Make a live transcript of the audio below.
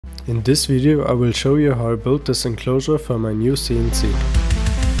In this video I will show you how I built this enclosure for my new CNC.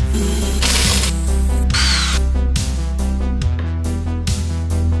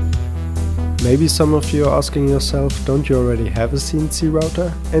 Maybe some of you are asking yourself, don't you already have a CNC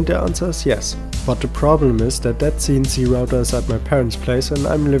router? And the answer is yes. But the problem is that CNC router is at my parents' place and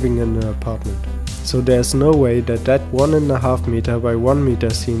I'm living in an apartment. So there's no way that 1.5 meter by 1 meter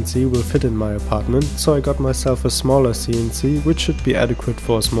CNC will fit in my apartment, so I got myself a smaller CNC which should be adequate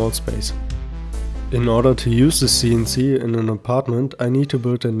for a small space. In order to use the CNC in an apartment, I need to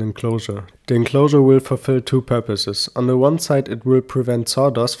build an enclosure. The enclosure will fulfill two purposes. On the one side it will prevent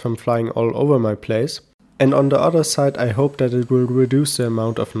sawdust from flying all over my place, and on the other side I hope that it will reduce the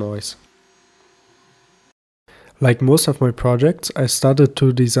amount of noise. Like most of my projects, I started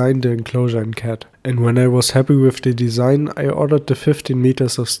to design the enclosure in CAD, and when I was happy with the design, I ordered the 15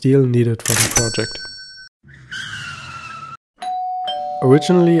 meters of steel needed for the project.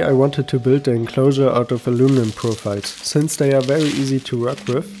 Originally I wanted to build the enclosure out of aluminum profiles, since they are very easy to work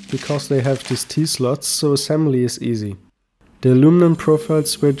with, because they have these T-slots, so assembly is easy. The aluminum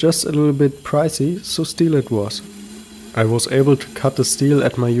profiles were just a little bit pricey, so steel it was. I was able to cut the steel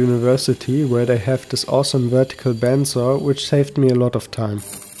at my university, where they have this awesome vertical bandsaw, which saved me a lot of time.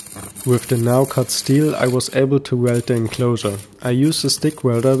 With the now cut steel I was able to weld the enclosure. I used a stick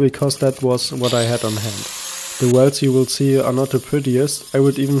welder because that was what I had on hand. The welds you will see are not the prettiest, I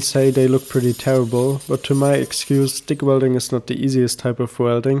would even say they look pretty terrible, but to my excuse, stick welding is not the easiest type of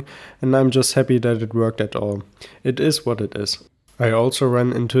welding, and I'm just happy that it worked at all. It is what it is. I also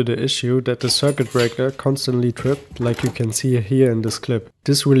ran into the issue that the circuit breaker constantly tripped, like you can see here in this clip.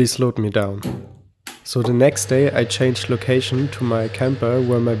 This really slowed me down. So the next day I changed location to my camper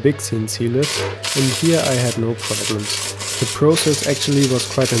where my big CNC lives, and here I had no problems. The process actually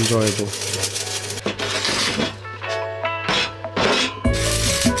was quite enjoyable.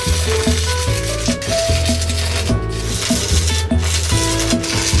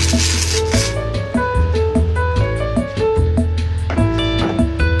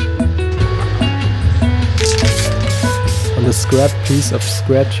 On a scrap piece of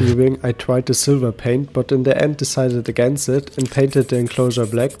square tubing I tried the silver paint, but in the end decided against it and painted the enclosure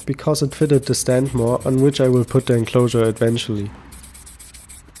black because it fitted the stand more, on which I will put the enclosure eventually.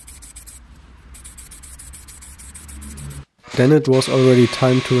 Then it was already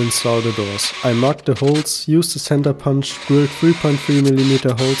time to install the doors. I marked the holes, used the center punch, drilled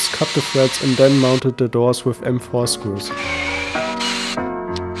 3.3mm holes, cut the threads and then mounted the doors with M4 screws.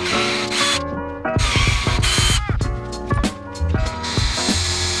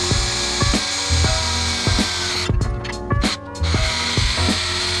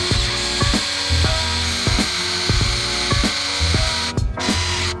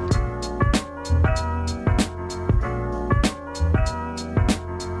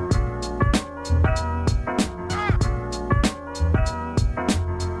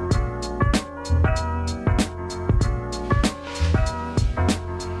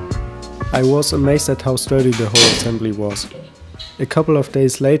 I was amazed at how sturdy the whole assembly was. A couple of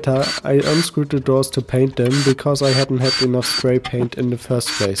days later I unscrewed the doors to paint them because I hadn't had enough spray paint in the first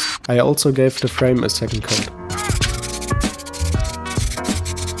place. I also gave the frame a second coat.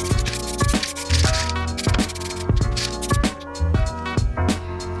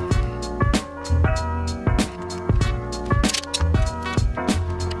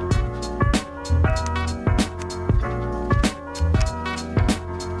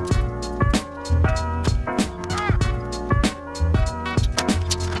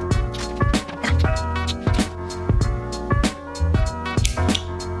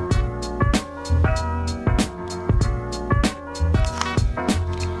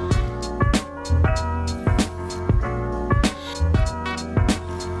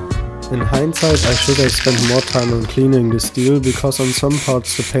 In hindsight I should have spent more time on cleaning the steel, because on some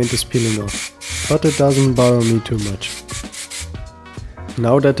parts the paint is peeling off. But it doesn't bother me too much.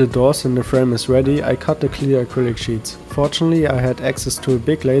 Now that the doors and the frame is ready, I cut the clear acrylic sheets. Fortunately I had access to a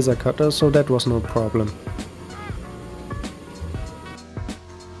big laser cutter, so that was no problem.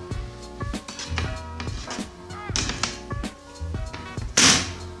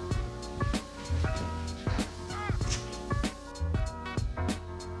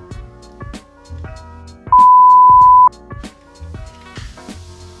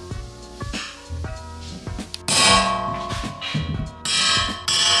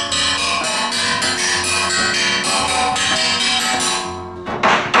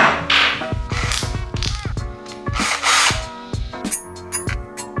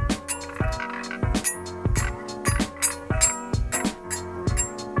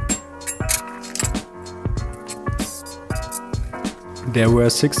 There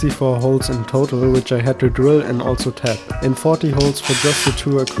were 64 holes in total, which I had to drill and also tap, and 40 holes for just the 2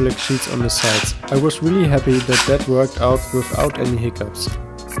 acrylic sheets on the sides. I was really happy that that worked out without any hiccups.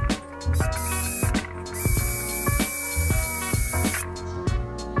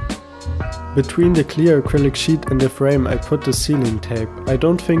 Between the clear acrylic sheet and the frame I put the sealing tape. I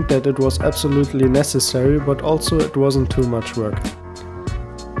don't think that it was absolutely necessary, but also it wasn't too much work.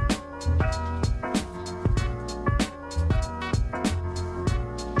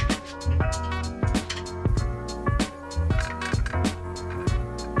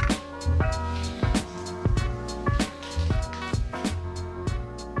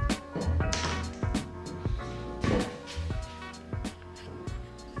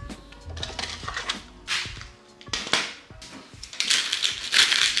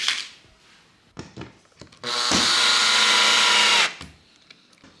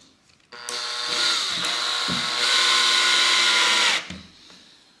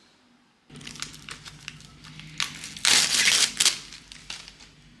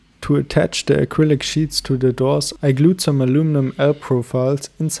 To attach the acrylic sheets to the doors, I glued some aluminum L profiles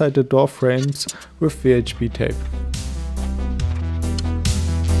inside the door frames with VHB tape.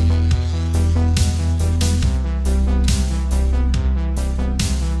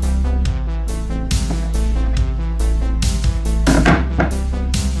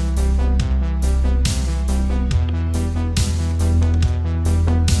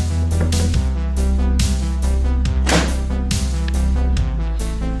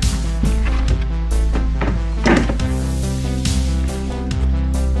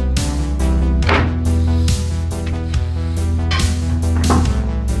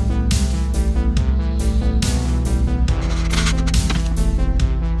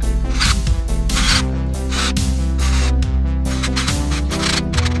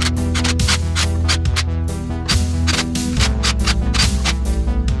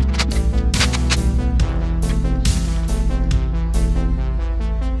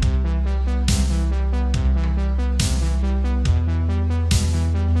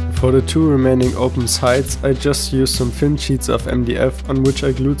 For the 2 remaining open sides, I just used some thin sheets of MDF on which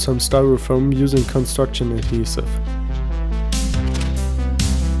I glued some styrofoam using construction adhesive.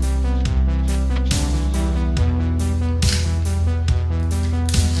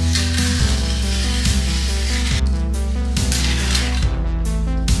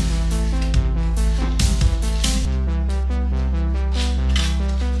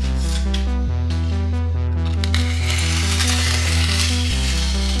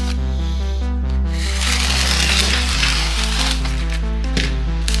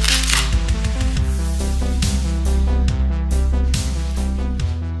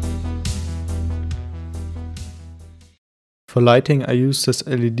 For lighting I used this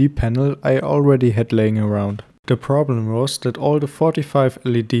LED panel I already had laying around. The problem was that all the 45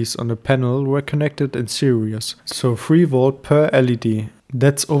 LEDs on the panel were connected in series, so 3 volt per LED.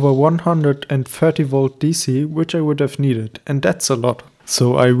 That's over 130 volt DC, which I would have needed, and that's a lot.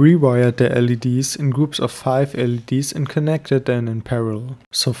 So I rewired the LEDs in groups of 5 LEDs and connected them in parallel.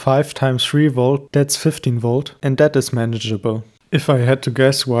 So 5 times 3 volt, that's 15 volt, and that is manageable. If I had to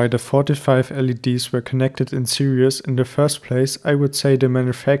guess why the 45 LEDs were connected in series in the first place, I would say the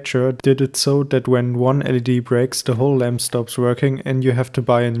manufacturer did it so that when one LED breaks, the whole lamp stops working and you have to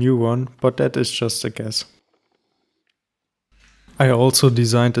buy a new one, but that is just a guess. I also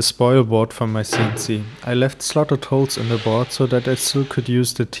designed a spoil board for my CNC. I left slotted holes in the board so that I still could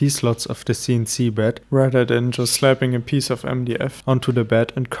use the T-slots of the CNC bed, rather than just slapping a piece of MDF onto the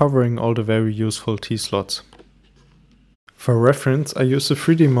bed and covering all the very useful T-slots. For reference, I used a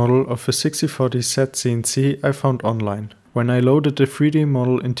 3D model of a 6040 set CNC I found online. When I loaded the 3D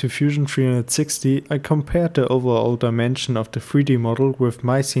model into Fusion 360, I compared the overall dimension of the 3D model with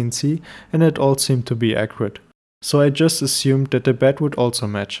my CNC and it all seemed to be accurate. So I just assumed that the bed would also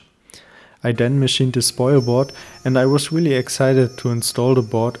match. I then machined the spoil board and I was really excited to install the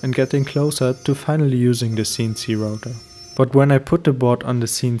board and getting closer to finally using the CNC router. But when I put the board on the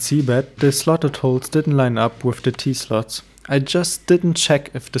CNC bed, the slotted holes didn't line up with the T-slots. I just didn't check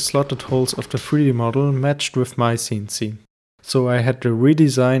if the slotted holes of the 3D model matched with my CNC. So I had to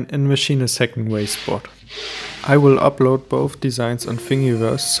redesign and machine a second waste board. I will upload both designs on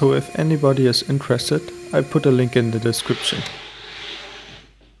Thingiverse, so if anybody is interested, I put a link in the description.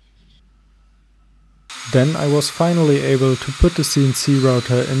 Then I was finally able to put the CNC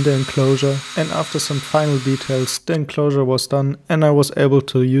router in the enclosure, and after some final details the enclosure was done and I was able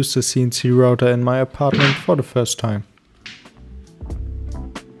to use the CNC router in my apartment for the first time.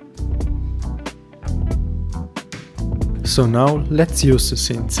 So now let's use the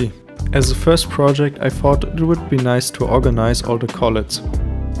CNC. As a first project, I thought it would be nice to organize all the collets.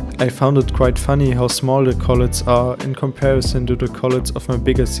 I found it quite funny how small the collets are in comparison to the collets of my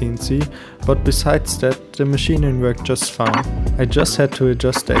bigger CNC, but besides that, the machining worked just fine. I just had to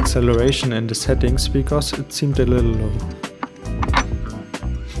adjust the acceleration in the settings because it seemed a little low.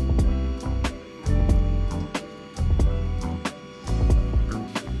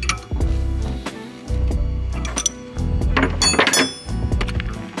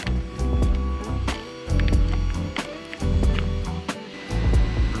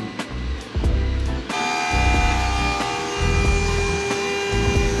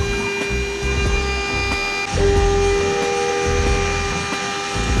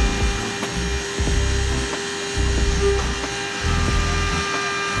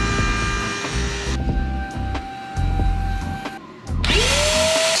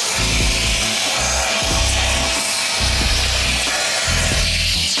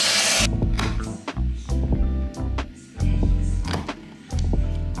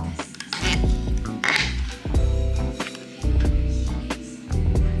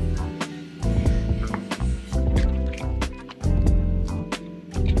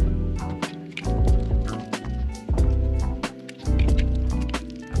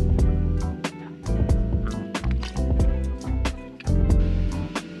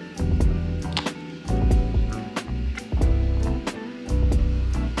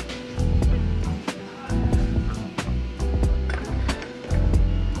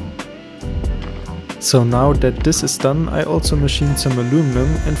 So now that this is done, I also machined some aluminum,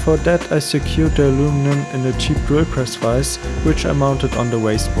 and for that I secured the aluminum in a cheap drill press vise, which I mounted on the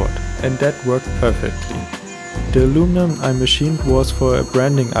wasteboard, and that worked perfectly. The aluminum I machined was for a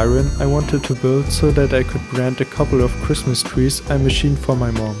branding iron I wanted to build so that I could brand a couple of Christmas trees I machined for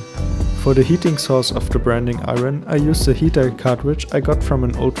my mom. For the heating source of the branding iron, I used a heater cartridge I got from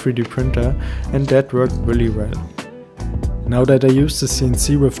an old 3D printer, and that worked really well. Now that I used the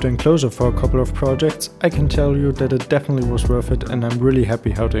CNC with the enclosure for a couple of projects, I can tell you that it definitely was worth it, and I'm really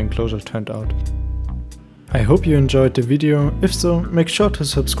happy how the enclosure turned out. I hope you enjoyed the video. If so, make sure to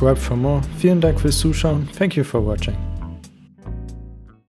subscribe for more. Vielen Dank fürs Zuschauen. Thank you for watching.